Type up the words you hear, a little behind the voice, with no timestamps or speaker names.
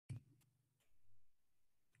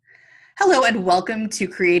Hello and welcome to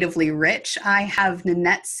Creatively Rich. I have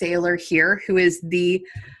Nanette Saylor here, who is the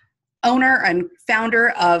owner and founder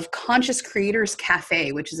of Conscious Creators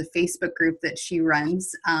Cafe, which is a Facebook group that she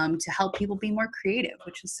runs to help people be more creative,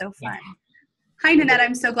 which is so fun. Hi, Nanette.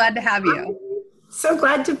 I'm so glad to have you. So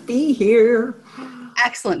glad to be here.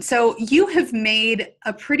 Excellent. So you have made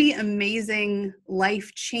a pretty amazing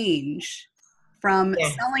life change from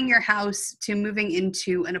selling your house to moving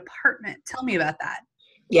into an apartment. Tell me about that.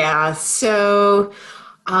 Yeah. So,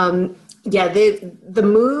 the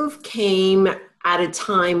move came at a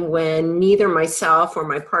time when neither myself or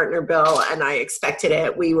my partner Bill and I expected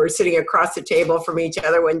it. We were sitting across the table from each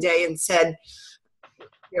other one day and said,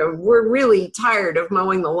 we're really tired of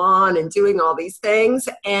mowing the lawn and doing all these things.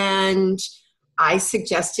 And I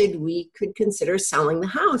suggested we could consider selling the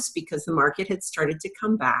house because the market had started to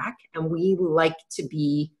come back and we like to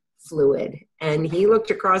be fluid. And he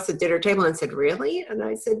looked across the dinner table and said, really? And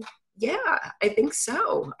I said, yeah, I think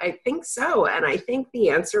so. And I think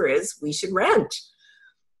the answer is we should rent.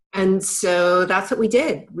 And so that's what we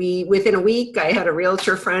did. Within a week, I had a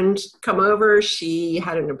realtor friend come over. She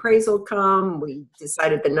had an appraisal come. We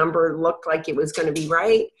decided the number looked like it was going to be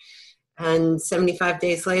right. And 75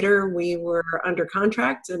 days later, we were under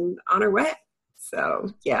contract and on our way.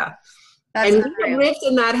 So, yeah. And we lived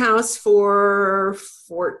in that house for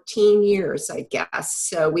 14 years, I guess.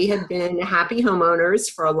 So we had been happy homeowners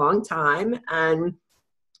for a long time. And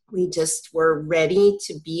we just were ready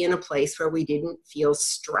to be in a place where we didn't feel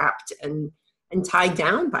strapped and tied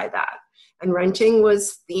down by that. And renting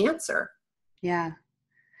was the answer. Yeah.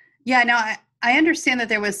 Yeah, no, I understand that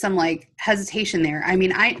there was some hesitation there. I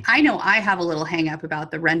mean, I know I have a little hang up about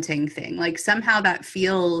the renting thing. Like somehow that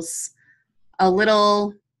feels a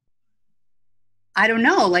little, I don't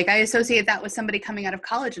know, I associate that with somebody coming out of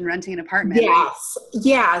college and renting an apartment. Yes.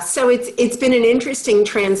 Yeah. So it's been an interesting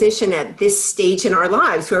transition at this stage in our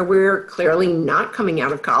lives where we're clearly not coming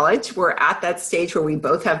out of college. We're at that stage where we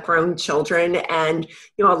both have grown children and,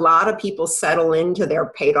 a lot of people settle into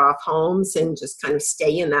their paid off homes and just kind of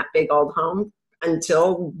stay in that big old home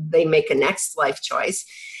until they make a next life choice.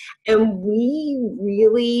 And we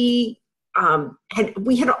really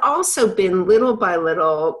had also been little by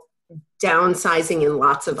little downsizing in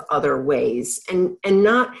lots of other ways and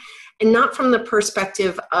not from the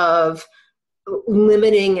perspective of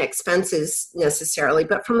limiting expenses necessarily,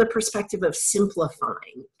 but from the perspective of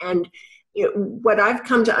simplifying. And what I've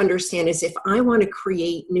come to understand is if I want to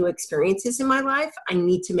create new experiences in my life, I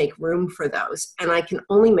need to make room for those. And I can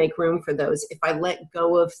only make room for those if I let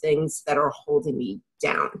go of things that are holding me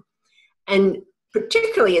down. And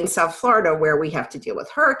particularly in South Florida, where we have to deal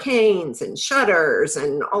with hurricanes and shutters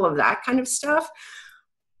and all of that kind of stuff,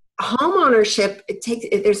 homeownership,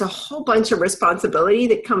 there's a whole bunch of responsibility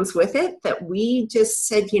that comes with it that we just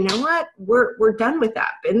said, you know what, we're done with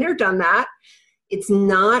that. Been there, done that. It's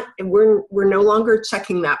not, we're no longer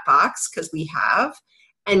checking that box because we have.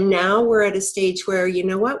 And now we're at a stage where, you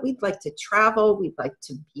know what, we'd like to travel. We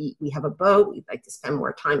have a boat. We'd like to spend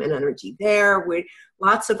more time and energy there.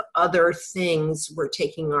 Lots of other things were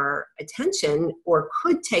taking our attention or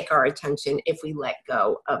could take our attention if we let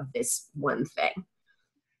go of this one thing.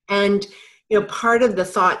 And, part of the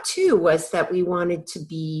thought too was that we wanted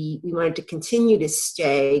to continue to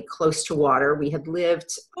stay close to water. We had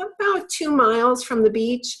lived about 2 miles from the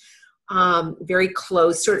beach. Very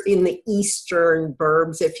close, sort of in the eastern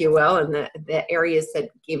burbs, if you will, and the areas that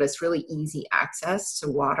gave us really easy access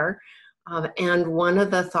to water. And one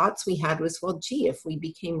of the thoughts we had was, well, gee, if we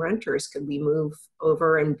became renters, could we move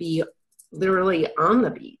over and be literally on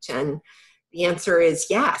the beach? And the answer is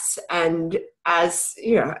yes. And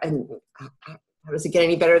and how does it get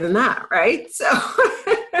any better than that, right? So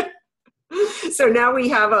now we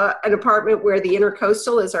have an apartment where the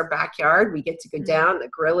intercoastal is our backyard. We get to go down. The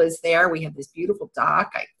grill is there. We have this beautiful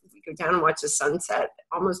dock. We go down and watch the sunset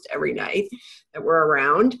almost every night that we're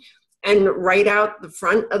around. And right out the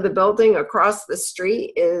front of the building across the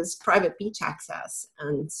street is private beach access.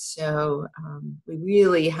 And so we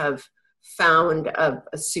really have found a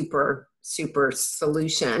super, super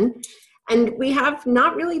solution. And we have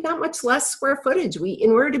not really that much less square footage.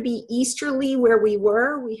 In order to be easterly where we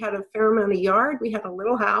were, we had a fair amount of yard. We had a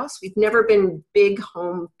little house. We've never been big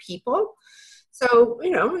home people. So,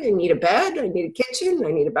 I need a bed, I need a kitchen,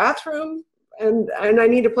 I need a bathroom, and I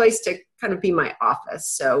need a place to kind of be my office.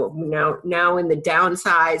 So now in the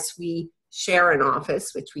downsize, we share an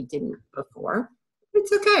office, which we didn't before.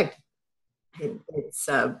 It's okay. It's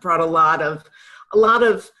brought a lot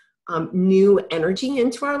of new energy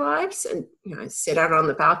into our lives. And I sit out on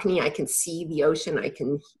the balcony, I can see the ocean, I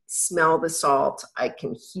can smell the salt, I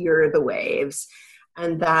can hear the waves.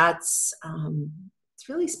 And that's, it's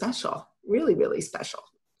really special, really, really special.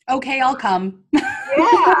 Okay, I'll come.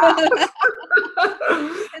 Yeah.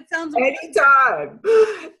 It sounds anytime.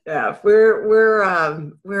 Yeah, we're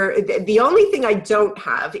the only thing I don't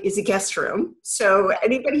have is a guest room. So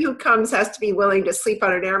anybody who comes has to be willing to sleep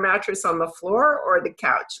on an air mattress on the floor or the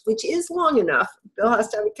couch, which is long enough. Bill has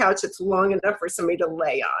to have a couch that's long enough for somebody to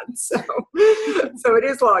lay on. So it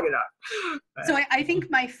is long enough. So I think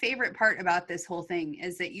my favorite part about this whole thing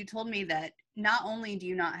is that you told me that not only do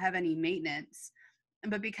you not have any maintenance,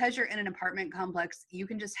 but because you're in an apartment complex, you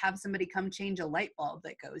can just have somebody come change a light bulb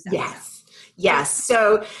that goes out. Yes.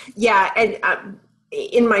 So, yeah. And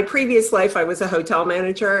in my previous life, I was a hotel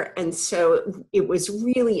manager. And so it was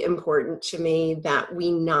really important to me that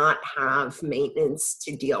we not have maintenance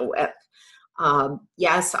to deal with.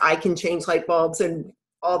 Yes, I can change light bulbs and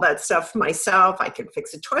all that stuff myself. I can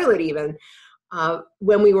fix a toilet even.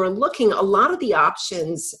 When we were looking, a lot of the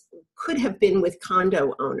options could have been with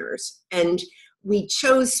condo owners. And we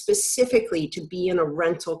chose specifically to be in a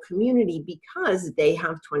rental community because they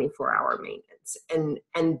have 24-hour maintenance,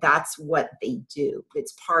 and that's what they do.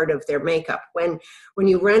 It's part of their makeup. When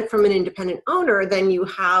you rent from an independent owner, then you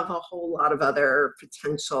have a whole lot of other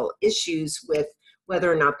potential issues with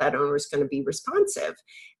whether or not that owner is going to be responsive.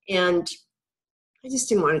 And I just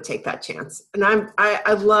didn't want to take that chance. And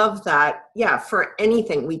I love that. Yeah, for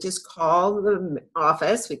anything, we just call the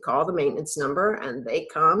office, we call the maintenance number, and they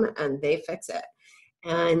come and they fix it.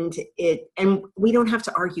 And we don't have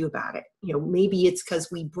to argue about it. You know, maybe it's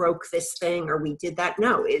because we broke this thing or we did that.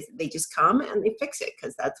 No, they just come and they fix it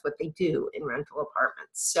because that's what they do in rental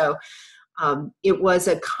apartments. So it was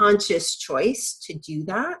a conscious choice to do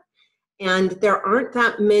that. And there aren't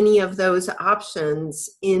that many of those options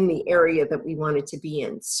in the area that we wanted to be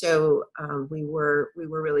in. So we were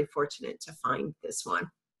really fortunate to find this one.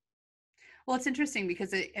 Well, it's interesting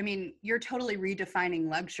because you're totally redefining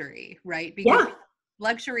luxury, right? Because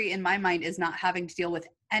luxury in my mind is not having to deal with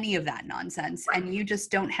any of that nonsense, and you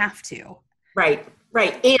just don't have to. Right.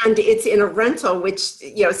 And it's in a rental, which,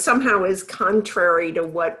 you know, somehow is contrary to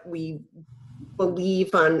what we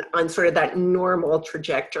believe on sort of that normal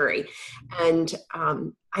trajectory. And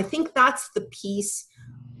I think that's the piece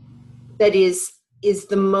that is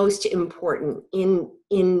the most important in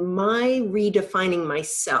my redefining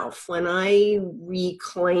myself. When I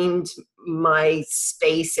reclaimed my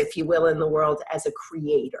space, if you will, in the world as a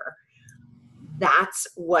creator, that's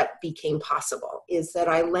what became possible, is that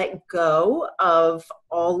I let go of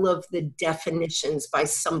all of the definitions by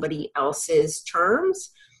somebody else's terms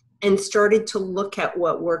and started to look at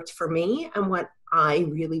what worked for me and what I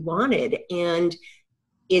really wanted. And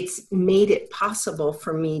it's made it possible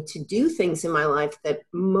for me to do things in my life that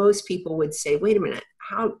most people would say, wait a minute,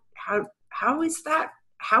 how is that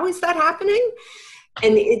happening?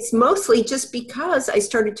 And it's mostly just because I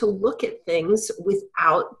started to look at things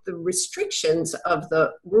without the restrictions of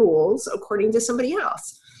the rules according to somebody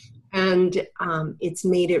else. And it's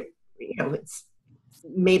made it, you know, it's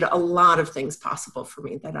made a lot of things possible for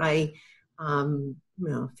me that I,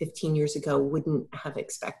 15 years ago wouldn't have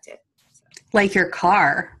expected. Like your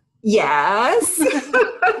car. Yes.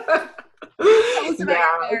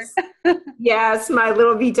 Yes, my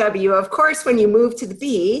little VW. Of course, when you move to the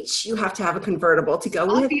beach, you have to have a convertible to go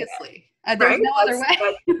with it. Obviously. There's no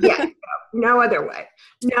other way.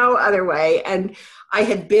 No other way. And I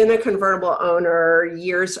had been a convertible owner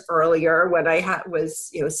years earlier when I was,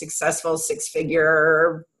 you know, successful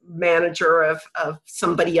 6-figure manager of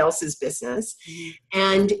somebody else's business.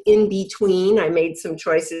 And in between, I made some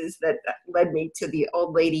choices that led me to the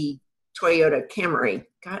old lady Toyota Camry.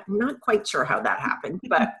 I'm not quite sure how that happened,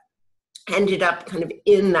 but ended up kind of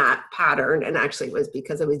in that pattern. And actually it was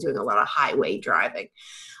because I was doing a lot of highway driving.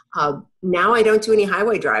 Now I don't do any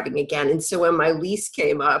highway driving again. And so when my lease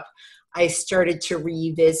came up, I started to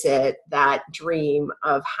revisit that dream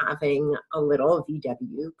of having a little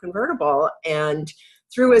VW convertible. And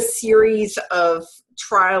through a series of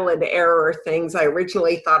trial and error things, I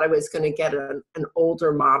originally thought I was going to get an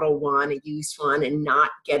older Model 1, a used one, and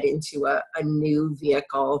not get into a new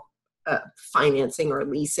vehicle financing or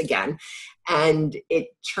lease again. And it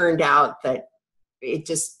turned out that it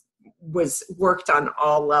just was worked on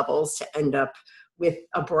all levels to end up with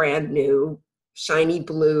a brand new shiny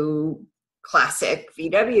blue classic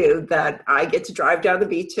VW that I get to drive down the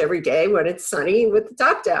beach every day when it's sunny with the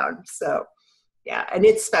top down. So yeah, and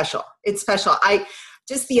it's special. It's special.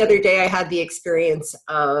 Just the other day I had the experience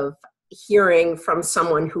of hearing from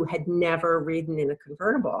someone who had never ridden in a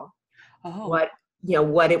convertible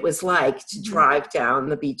what it was like to drive down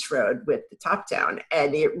the beach road with the top down.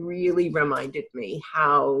 And it really reminded me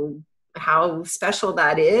how how special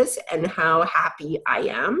that is and how happy I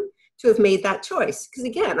am to have made that choice. Because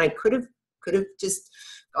again, I could have just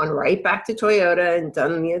gone right back to Toyota and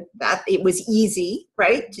done that. It was easy,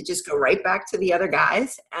 right, to just go right back to the other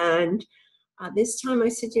guys. And this time I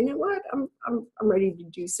said, you know what, I'm ready to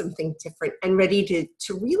do something different and ready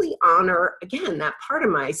to really honor, again, that part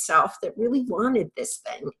of myself that really wanted this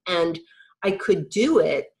thing. And I could do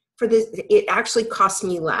it for this. It actually cost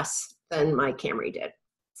me less than my Camry did.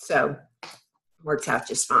 So works out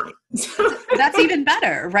just fine. That's even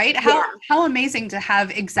better, right? How amazing to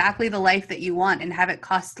have exactly the life that you want and have it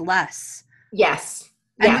cost less. Yes.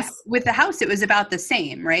 And yes. with the house, it was about the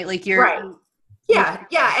same, right? Like right. Yeah.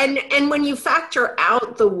 And when you factor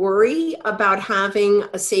out the worry about having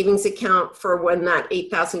a savings account for when that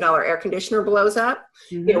 $8,000 air conditioner blows up,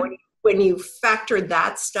 when you factor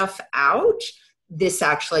that stuff out, this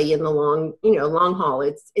actually in the long haul,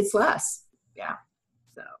 it's less. Yeah.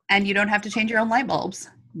 So. And you don't have to change your own light bulbs.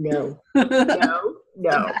 No.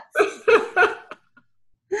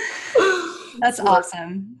 That's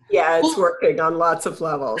awesome. Yeah, it's working on lots of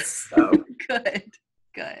levels. So.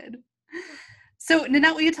 Good. So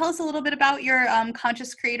Nanette, will you tell us a little bit about your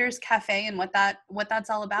Conscious Creators Cafe and what that's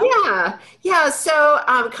all about? Yeah. So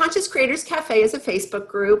Conscious Creators Cafe is a Facebook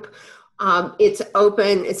group. It's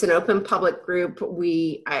open. It's an open public group.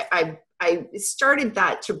 I started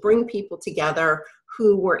that to bring people together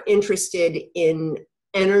who were interested in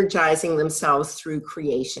energizing themselves through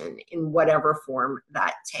creation in whatever form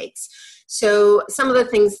that takes. So some of the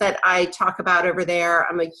things that I talk about over there,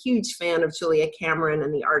 I'm a huge fan of Julia Cameron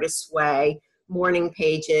and The Artist's Way, morning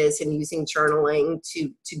pages and using journaling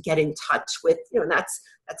to get in touch with, that's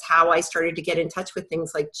how I started to get in touch with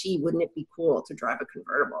things like, gee, wouldn't it be cool to drive a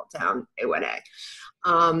convertible down A1A?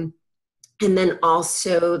 And then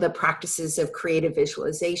also the practices of creative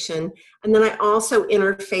visualization. And then I also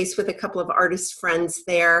interface with a couple of artist friends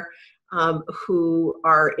there who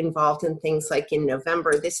are involved in things like in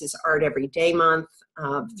November, this is Art Every Day Month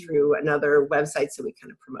through another website. So we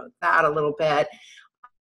kind of promote that a little bit.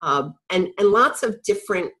 And lots of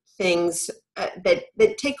different things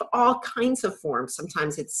that take all kinds of forms.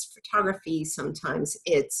 Sometimes it's photography, sometimes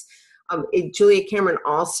it's Julia Cameron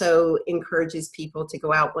also encourages people to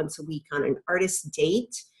go out once a week on an artist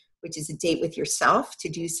date, which is a date with yourself to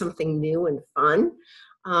do something new and fun.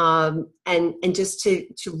 And just to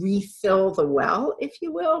refill the well, if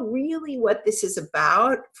you will. Really what this is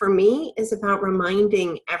about for me is about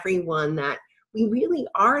reminding everyone that we really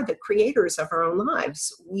are the creators of our own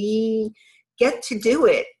lives. We get to do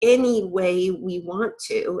it any way we want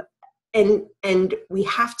to. And we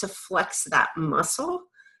have to flex that muscle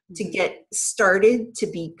to get started, to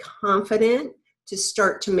be confident, to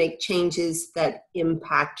start to make changes that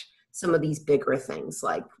impact some of these bigger things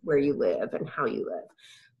like where you live and how you live.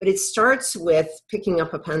 But it starts with picking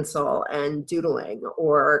up a pencil and doodling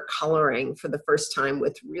or coloring for the first time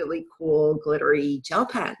with really cool glittery gel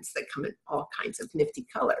pens that come in all kinds of nifty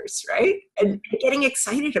colors, right? And getting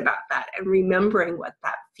excited about that and remembering what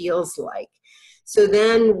that feels like. So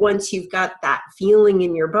then once you've got that feeling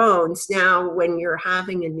in your bones, now when you're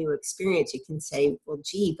having a new experience, you can say, well,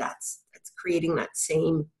 gee, that's creating that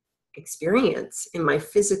same experience in my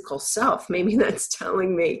physical self. Maybe that's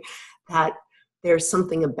telling me that there's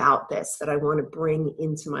something about this that I want to bring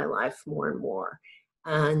into my life more and more.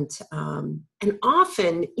 And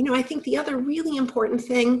often, I think the other really important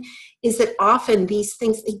thing is that often these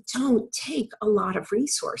things, they don't take a lot of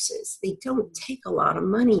resources. They don't take a lot of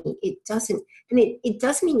money. It doesn't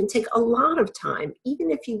even take a lot of time. Even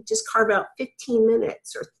if you just carve out 15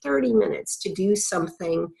 minutes or 30 minutes to do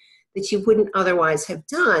something that you wouldn't otherwise have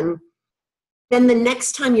done, then the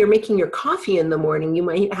next time you're making your coffee in the morning, you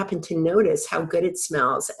might happen to notice how good it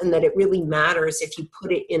smells and that it really matters if you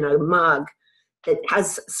put it in a mug that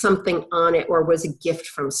has something on it or was a gift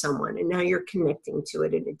from someone. And now you're connecting to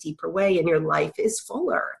it in a deeper way and your life is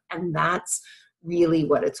fuller. And that's really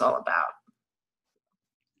what it's all about.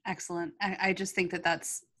 Excellent. I just think that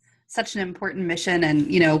that's such an important mission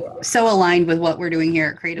and, so aligned with what we're doing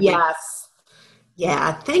here at Creatively. Yes.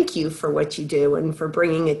 Yeah. Thank you for what you do and for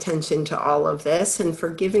bringing attention to all of this and for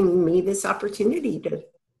giving me this opportunity to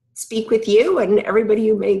speak with you and everybody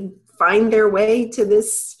who may find their way to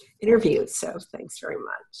this interview. So thanks very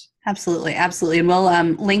much. Absolutely. And we'll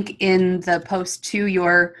link in the post to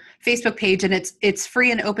your Facebook page and it's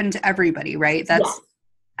free and open to everybody, right? That's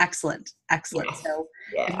excellent. Yes. So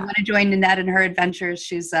if you want to join Nanette in her adventures,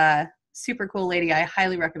 she's a super cool lady. I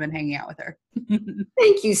highly recommend hanging out with her.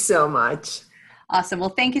 Thank you so much. Awesome. Well,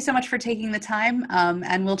 thank you so much for taking the time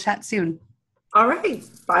and we'll chat soon. All right.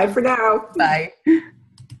 Bye for now. Bye.